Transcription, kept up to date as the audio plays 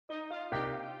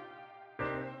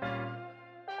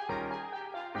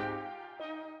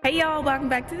Hey y'all, welcome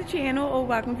back to the channel, or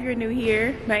welcome if you're new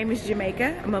here. My name is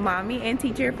Jamaica. I'm a mommy and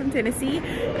teacher from Tennessee.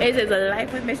 It is a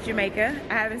life with Miss Jamaica.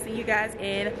 I haven't seen you guys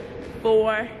in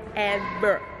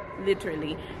forever,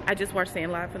 literally. I just watched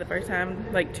Sandlot for the first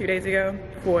time like 2 days ago.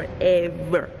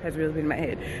 Forever has really been in my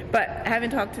head. But I haven't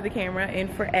talked to the camera in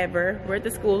forever. We're at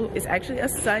the school. It's actually a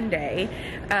Sunday.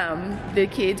 The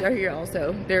kids are here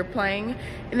also. They're playing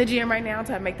in the gym right now,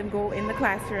 so I make them go in the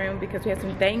classroom because we have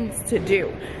some things to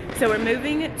do. So we're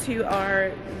moving to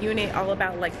our unit all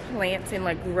about like plants and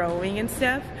like growing and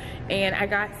stuff. And I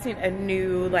got sent a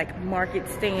new like market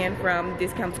stand from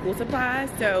Discount School Supplies.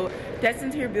 So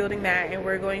Destin's here building that, and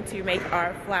we're going to make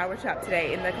our flower shop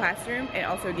today in the classroom and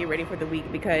also get ready for the week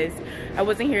because I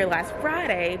wasn't here last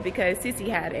Friday because Sissy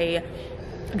had a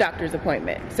doctor's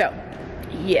appointment. So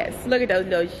yes, look at those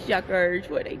little shuckers.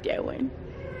 What are they doing?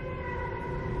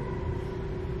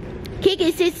 Kick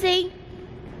it, Sissy.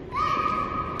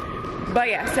 But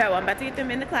yeah, so I'm about to get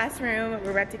them in the classroom.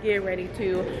 We're about to get ready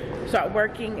to start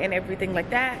working and everything like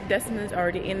that. Dustin is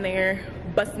already in there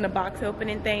busting the box open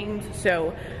and things,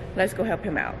 so let's go help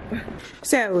him out.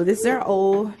 So this is our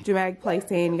old dramatic play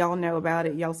stand. Y'all know about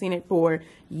it. Y'all seen it for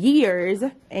years,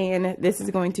 and this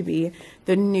is going to be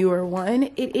the newer one.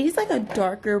 It is like a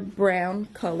darker brown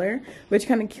color, which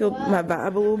kind of killed my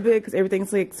vibe a little bit because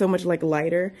everything's like so much like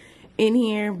lighter in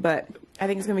here, but I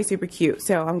think it's gonna be super cute.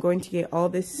 So I'm going to get all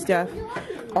this stuff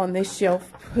on this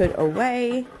shelf put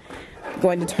away. I'm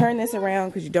going to turn this around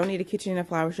because you don't need a kitchen in a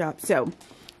flower shop. So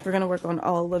we're gonna work on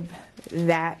all of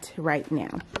that right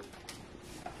now.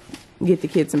 Get the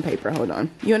kids some paper. Hold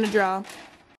on. You wanna draw?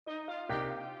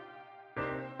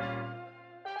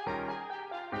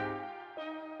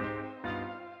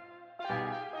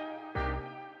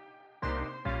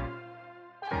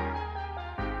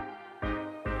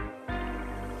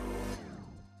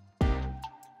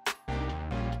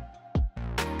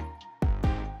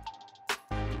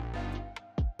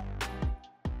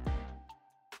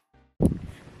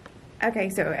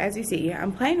 Okay, so as you see,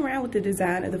 I'm playing around with the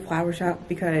design of the flower shop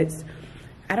because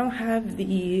I don't have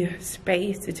the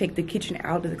space to take the kitchen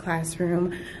out of the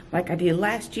classroom like I did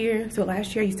last year. So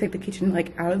last year I used to take the kitchen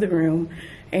like out of the room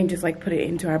and just like put it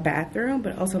into our bathroom,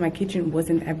 but also my kitchen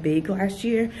wasn't that big last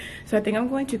year. So I think I'm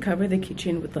going to cover the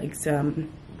kitchen with like some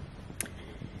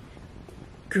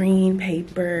green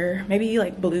paper, maybe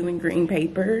like blue and green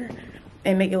paper,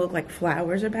 and make it look like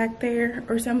flowers are back there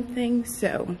or something.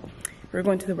 So we're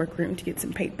going to the workroom to get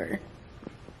some paper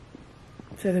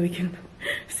so that we can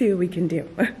see what we can do.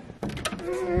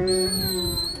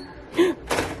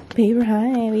 Paper, hi,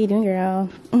 what are you doing, girl?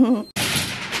 Oh my.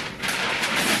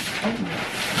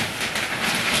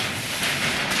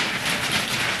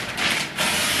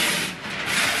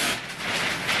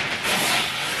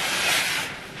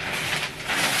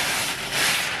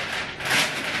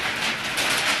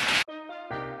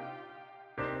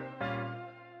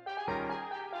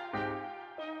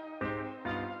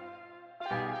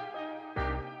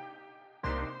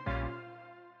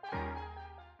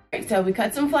 So we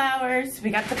cut some flowers,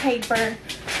 we got the paper.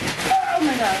 Oh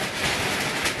my god.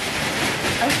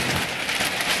 Okay.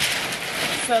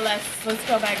 So let's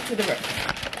go back to the room.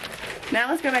 Now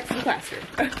let's go back to the classroom.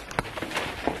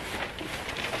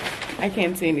 I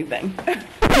can't see anything.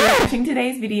 We're watching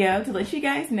today's video to let you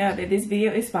guys know that this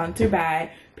video is sponsored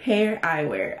by Pair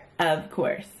Eyewear, of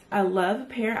course. I love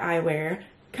Pair Eyewear.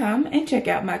 Come and check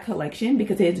out my collection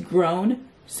because it's grown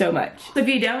so much. So if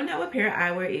you don't know what Pair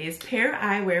Eyewear is, Pair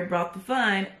Eyewear brought the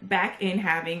fun back in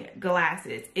having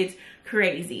glasses. It's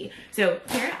crazy. So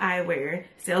Pair Eyewear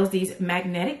sells these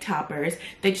magnetic toppers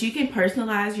that you can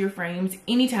personalize your frames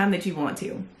anytime that you want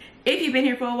to. If you've been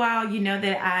here for a while, you know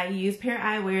that I use Pair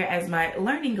Eyewear as my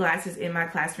learning glasses in my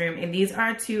classroom, and these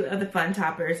are two of the fun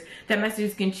toppers that my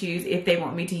students can choose if they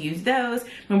want me to use those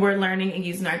when we're learning and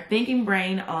using our thinking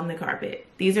brain on the carpet.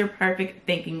 These are perfect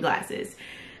thinking glasses.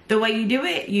 The way you do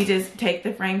it, you just take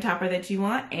the frame topper that you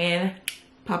want and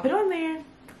pop it on there.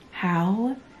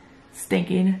 How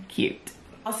stinking cute.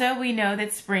 Also, we know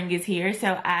that spring is here,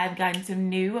 so I've gotten some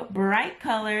new bright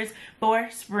colors for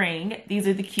spring. These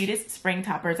are the cutest spring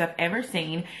toppers I've ever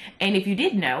seen. And if you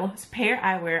didn't know, Pair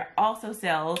Eyewear also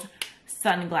sells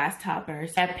sunglass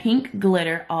toppers that have pink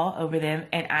glitter all over them,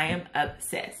 and I am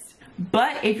obsessed.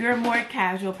 But if you're a more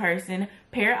casual person,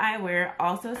 Pair Eyewear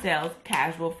also sells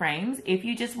casual frames. If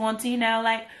you just want to, you know,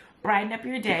 like brighten up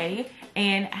your day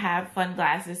and have fun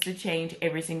glasses to change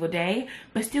every single day,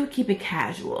 but still keep it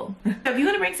casual. So if you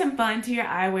want to bring some fun to your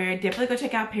eyewear, definitely go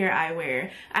check out Pair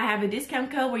Eyewear. I have a discount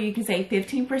code where you can save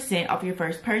 15% off your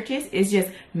first purchase. It's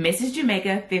just Mrs.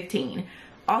 Jamaica 15.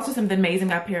 Also, something amazing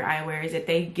about Pair Eyewear is that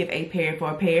they give a pair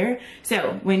for a pair.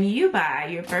 So when you buy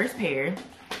your first pair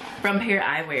from Pair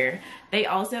Eyewear, they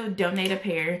also donate a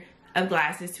pair of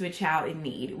glasses to a child in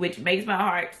need, which makes my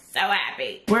heart so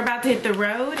happy. We're about to hit the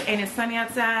road and it's sunny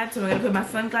outside, so I'm gonna put my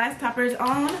sunglass toppers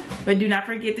on, but do not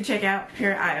forget to check out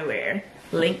Pair Eyewear.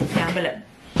 Link down below.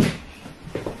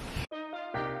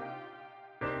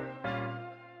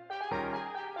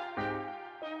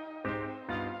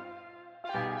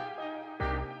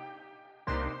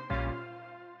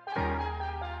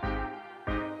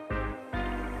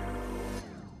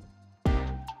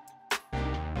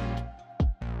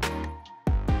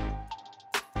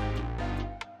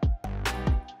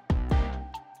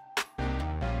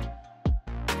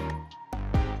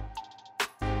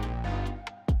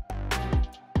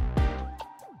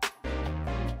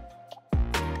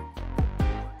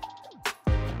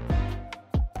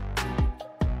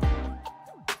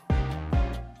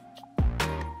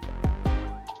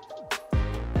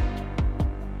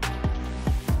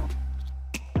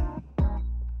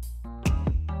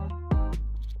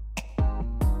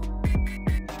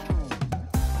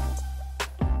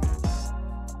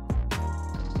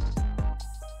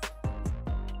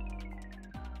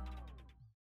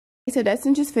 So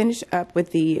Dustin just finished up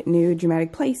with the new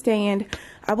dramatic play stand.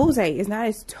 I will say it's not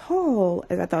as tall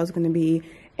as I thought it was going to be,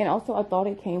 and also I thought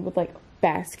it came with like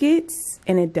baskets,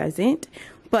 and it doesn't.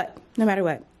 But no matter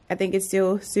what, I think it's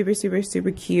still super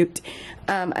cute.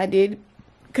 I did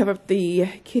cover up the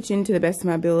kitchen to the best of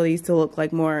my abilities to look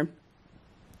like more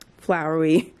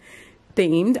flowery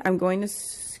themed. I'm going to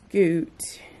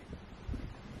scoot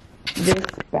this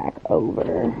back over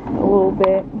a little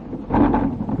bit.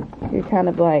 You kind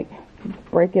of like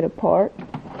break it apart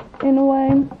in a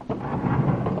way.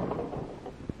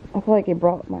 I feel like it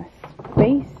brought my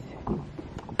space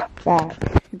back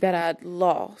that I'd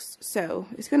lost. So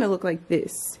it's gonna look like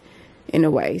this in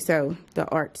a way. So the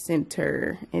art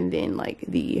center and then like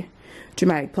the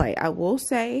dramatic play. I will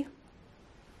say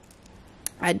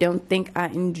I don't think I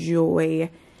enjoy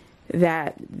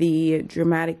that the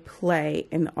dramatic play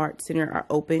and the art center are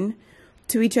open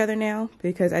to each other now,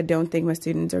 because I don't think my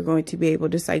students are going to be able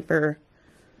to decipher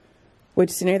which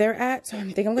center they're at. So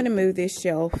I think I'm going to move this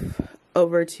shelf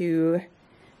over to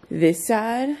this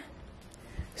side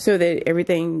so that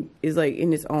everything is like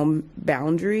in its own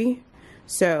boundary.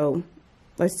 So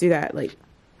let's do that like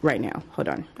right now. Hold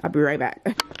on, I'll be right back.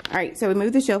 All right, so we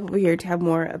moved the shelf over here to have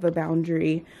more of a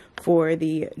boundary for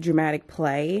the dramatic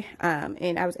play,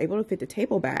 and I was able to fit the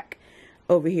table back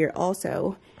over here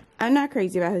also. I'm not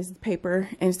crazy about his paper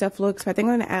and stuff looks, but I think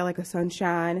I'm going to add like a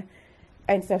sunshine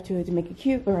and stuff to it to make it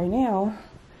cute. But right now,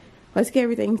 let's get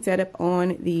everything set up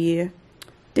on the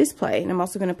display. And I'm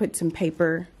also going to put some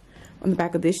paper on the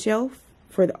back of this shelf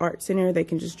for the art center. They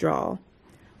can just draw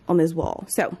on this wall.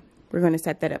 So we're going to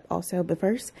set that up also. But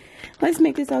first, let's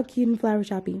make this all cute and flower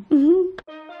shoppy.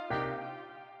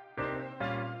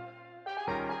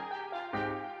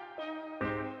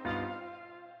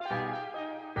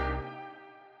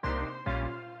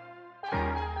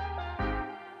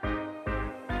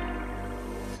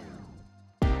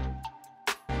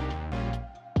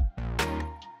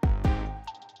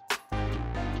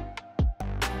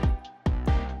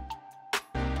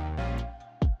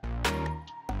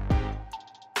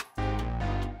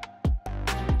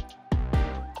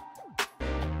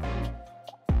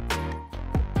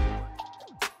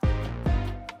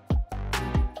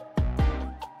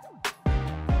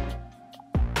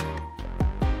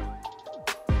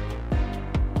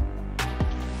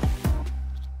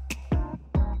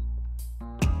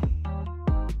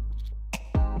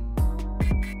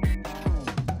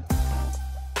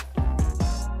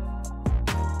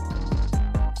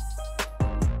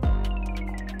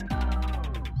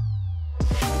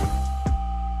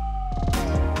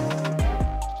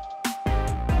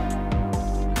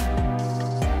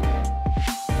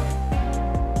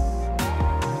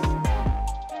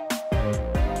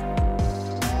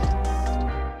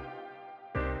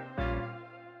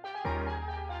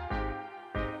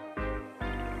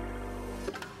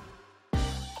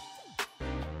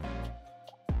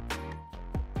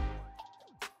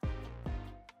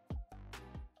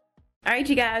 Alright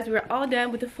you guys, we're all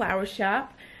done with the flower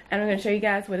shop, and I'm going to show you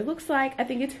guys what it looks like. I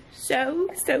think it's so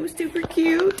super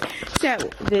cute. So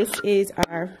this is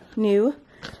our new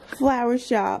flower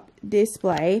shop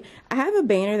display. I have a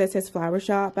banner that says flower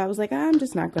shop, but I was like, I'm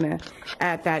just not going to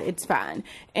add that. It's fine.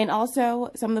 And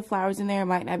also some of the flowers in there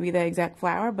might not be the exact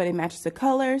flower, but it matches the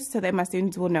colors so that my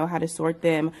students will know how to sort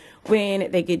them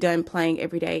when they get done playing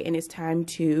every day and it's time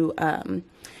to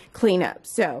clean up.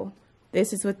 So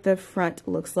This is what the front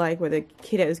looks like, where the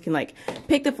kiddos can like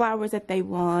pick the flowers that they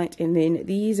want. And then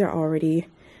these are already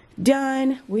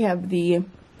done. We have the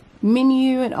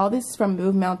menu, and all this is from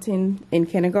Move Mountain in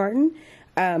kindergarten.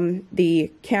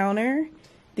 The counter.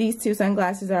 These two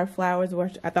sunglasses are flowers,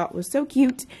 which I thought was so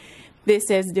cute. This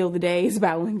says deal of the day is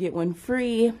buy one get one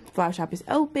free. Flower shop is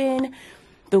open.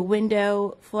 The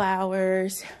window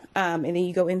flowers, and then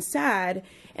you go inside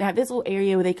and have this little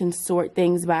area where they can sort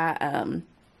things by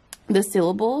the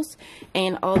syllables,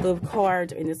 and all the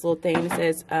cards are in this little thing that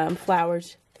says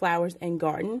flowers and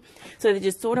garden. So they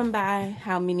just sort them by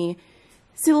how many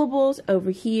syllables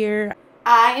over here.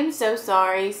 I am so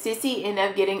sorry. Sissy ended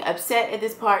up getting upset at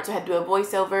this part, so I had to do a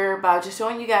voiceover by just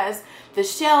showing you guys the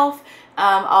shelf,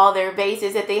 all their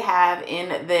vases that they have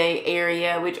in the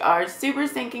area, which are super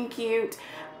stinking cute.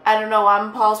 I don't know why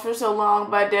I'm paused for so long,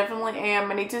 but I definitely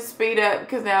am. I need to speed up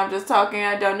because now I'm just talking.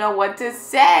 I don't know what to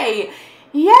say.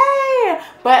 Yay!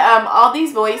 But all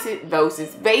these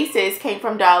vases came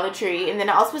from Dollar Tree, and then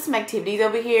I also put some activities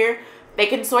over here. They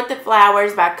can sort the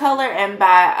flowers by color and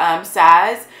by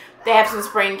size. They have some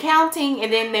spring counting,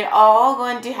 and then they're all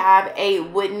going to have a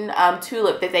wooden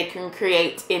tulip that they can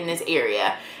create in this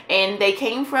area. And they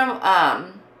came from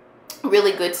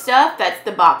Really Good Stuff. That's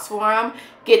the box for them.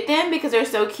 Get them because they're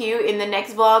so cute. In the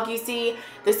next vlog, you see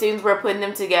the students were putting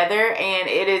them together, and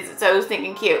it is so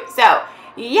stinking cute. So,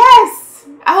 yes!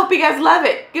 I hope you guys love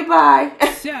it. Goodbye.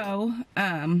 So,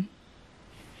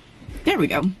 there we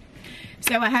go.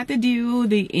 So I had to do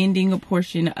the ending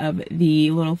portion of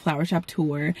the little flower shop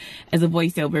tour as a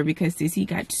voiceover because Sissy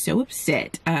got so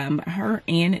upset. Her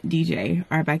and DJ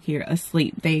are back here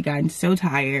asleep. They got so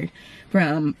tired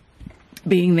from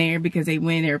being there because they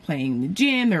were playing in the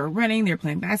gym, they were running, they were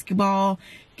playing basketball,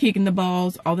 kicking the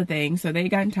balls, all the things. So they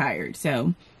got tired.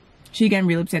 So she got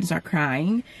really upset and started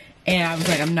crying. And I was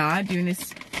like, I'm not doing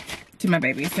this to my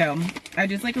baby. So I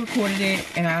just like recorded it,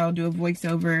 and I'll do a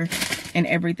voiceover and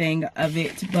everything of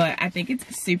it. But I think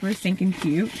it's super stinking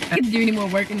cute. I can't do any more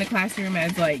work in the classroom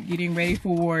as like getting ready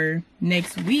for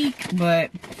next week, but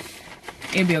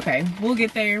it'll be okay. We'll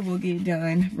get there. We'll get it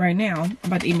done. Right now, I'm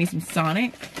about to eat me some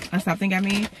Sonic. I stopped and got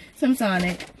me some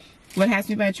Sonic. What has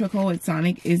me by a chokehold at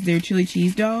Sonic is their chili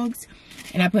cheese dogs,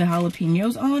 and I put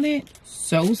jalapenos on it.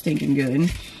 So stinking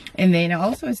good. And then I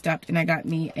also stopped and I got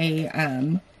me a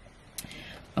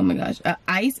oh my gosh, a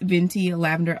iced venti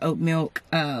lavender oat milk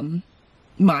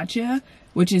matcha,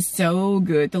 which is so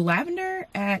good. The lavender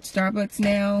at Starbucks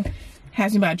now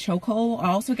has me by a chokehold. I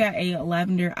also got a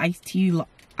lavender iced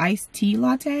chai tea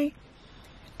latte.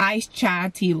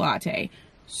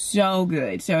 So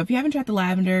good. So if you haven't tried the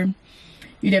lavender,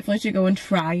 you definitely should go and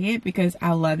try it because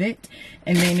I love it.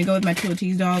 And then to go with my chili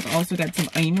cheese dog, also got some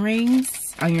onion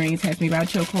rings. Onion rings has me by a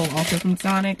chokehold, also from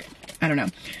Sonic. I don't know.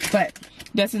 But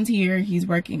Dustin's here. He's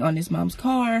working on his mom's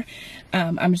car.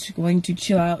 I'm just going to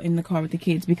chill out in the car with the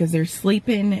kids because they're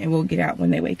sleeping, and we'll get out when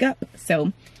they wake up.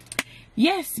 So,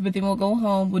 yes. But then we'll go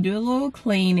home. We'll do a little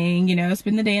cleaning, you know,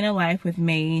 spend the day in a life with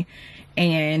me.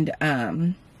 And,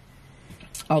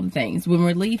 all the things. When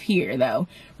we leave here, though,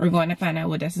 we're going to find out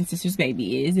what Dustin's sister's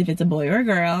baby is. If it's a boy or a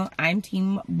girl, I'm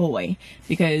team boy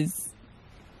because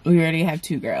we already have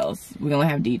 2 girls. We only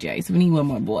have DJ, so we need one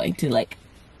more boy to, like,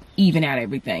 even out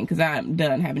everything because I'm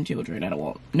done having children. I don't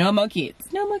want no more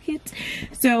kids. No more kids.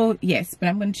 So, yes, but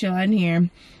I'm going to chill out in here,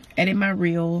 edit my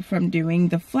reel from doing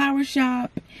the flower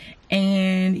shop.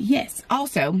 And, yes,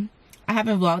 also, I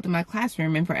haven't vlogged in my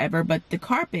classroom in forever, but the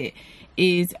carpet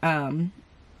is,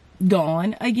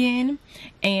 gone again,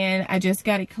 and I just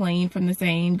got it cleaned from the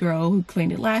same girl who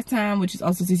cleaned it last time, which is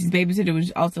also Sissy's babysitter, which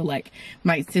is also like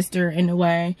my sister in a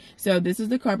way. So this is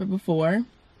the carpet before.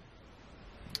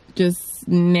 Just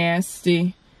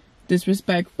nasty,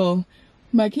 disrespectful.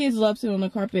 My kids love sitting on the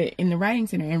carpet in the writing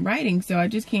center and writing, so I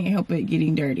just can't help it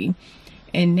getting dirty.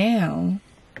 And now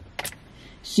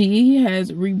she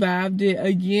has revived it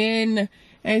again.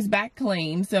 And it's back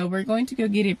clean, so we're going to go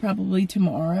get it probably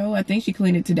tomorrow. I think she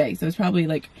cleaned it today, so it's probably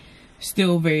like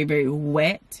still very, very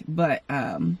wet. But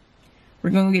we're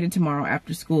going to get it tomorrow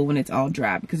after school when it's all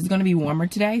dry because it's going to be warmer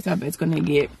today, so I bet it's going to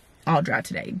get all dry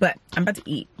today. But I'm about to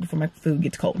eat before my food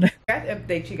gets cold. I got to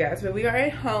update you guys, but we are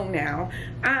at home now.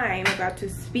 I'm about to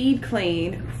speed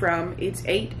clean from, it's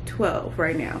 8:12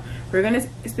 right now. We're going to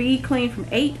speed clean from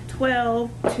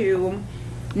 8:12 to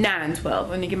 9:12. I'm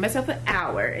gonna give myself an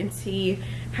hour and see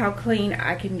how clean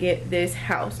I can get this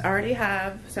house. I already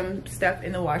have some stuff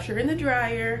in the washer and the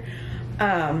dryer.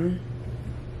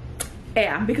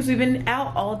 Yeah, because we've been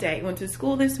out all day. Went to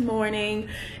school this morning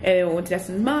and went to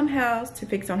Dustin's mom's house to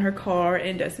fix on her car,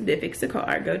 and Dustin did fix the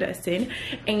car. Go Dustin.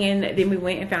 And then we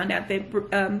went and found out that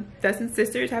Dustin's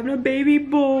sister is having a baby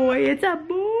boy. It's a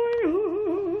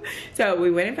boy. So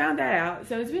we went and found that out.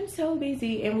 So it's been so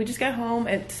busy, and we just got home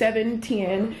at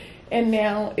 7:10 and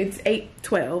now it's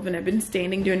 8:12 and I've been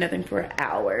standing doing nothing for an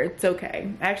hour. It's okay.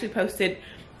 I actually posted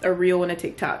a reel and a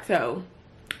TikTok, so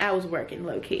I was working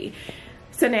low-key.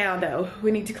 So now though, we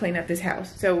need to clean up this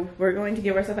house. So we're going to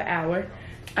give ourselves an hour.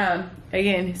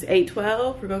 Again, it's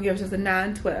 8:12. We're gonna give ourselves a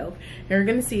 9:12. And we're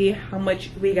gonna see how much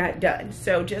we got done.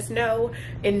 So just know,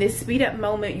 in this speed up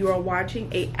moment, you are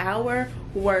watching an hour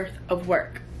worth of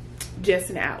work.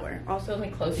 Just an hour. Also, let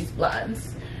me close these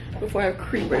blinds before I have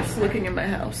creepers looking in my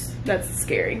house. That's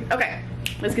scary. Okay,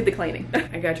 let's get the cleaning.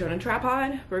 I got you on a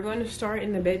tripod. We're going to start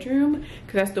in the bedroom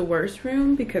because that's the worst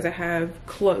room, because I have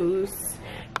clothes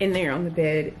in there on the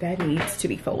bed that needs to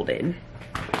be folded.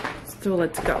 So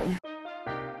let's go.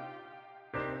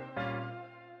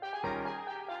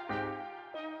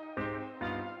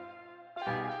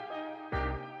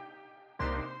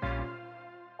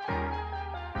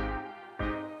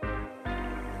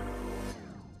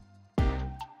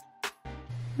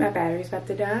 My battery's about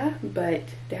to die, but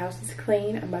the house is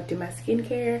clean. I'm about to do my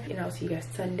skincare, and I'll see you guys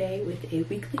Sunday with a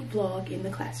weekly vlog in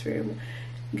the classroom.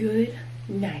 Good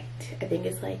night. I think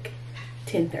it's like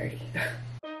 10:30.